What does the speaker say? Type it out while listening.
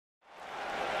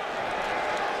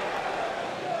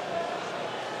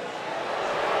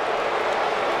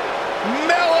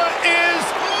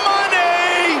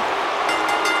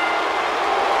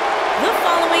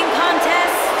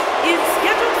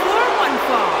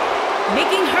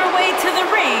Making her way to the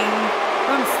ring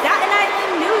from Staten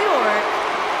Island, New York,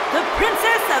 the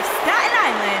Princess of Staten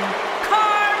Island,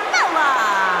 Carmella.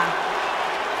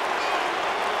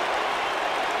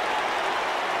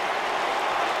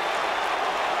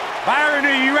 Byron,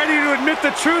 are you ready to admit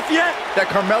the truth yet?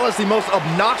 That Carmella's the most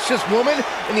obnoxious woman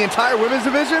in the entire women's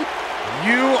division?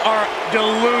 You are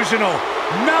delusional.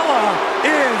 Mella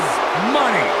is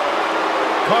money.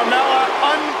 Carmella,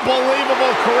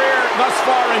 unbelievable career thus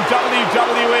far in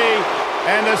WWE,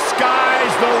 and the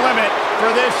sky's the limit for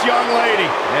this young lady.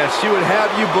 And she would have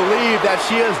you believe that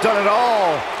she has done it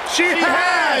all. She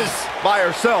has! By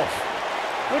herself.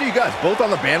 What are you guys, both on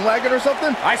the bandwagon or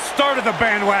something? I started the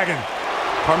bandwagon.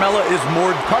 Carmella is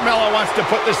more... Carmella wants to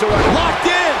put this away. Locked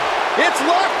in! It's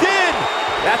locked in!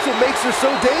 That's what makes her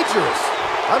so dangerous.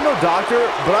 I'm no doctor,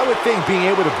 but I would think being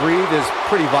able to breathe is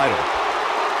pretty vital.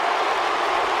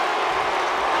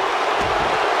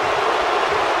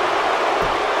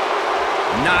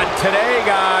 Not today,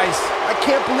 guys. I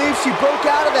can't believe she broke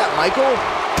out of that, Michael.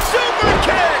 Super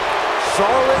kick!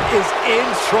 Charlotte is in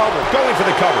trouble. Going for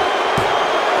the cover.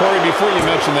 Corey, before you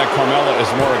mention that Carmella is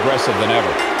more aggressive than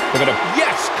ever. Look at him.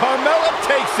 Yes, Carmella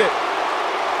takes it.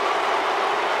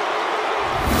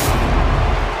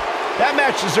 That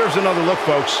match deserves another look,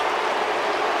 folks.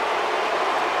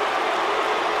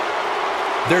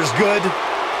 There's good,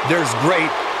 there's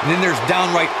great, and then there's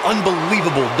downright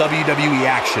unbelievable WWE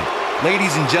action.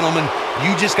 Ladies and gentlemen,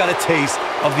 you just got a taste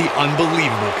of the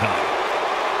unbelievable kind.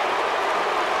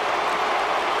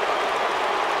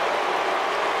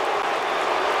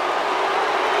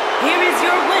 Here is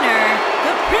your winner,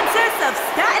 the Princess of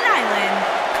Staten Island,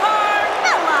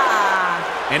 Carmella.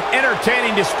 An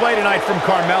entertaining display tonight from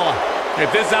Carmella. If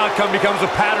this outcome becomes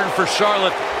a pattern for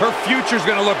Charlotte, her future's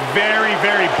going to look very,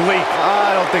 very bleak.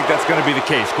 I don't think that's going to be the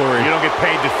case, Corey. You don't get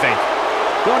paid to think.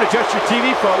 Don't adjust your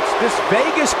TV, folks. This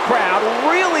Vegas crowd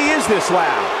really is this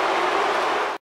loud.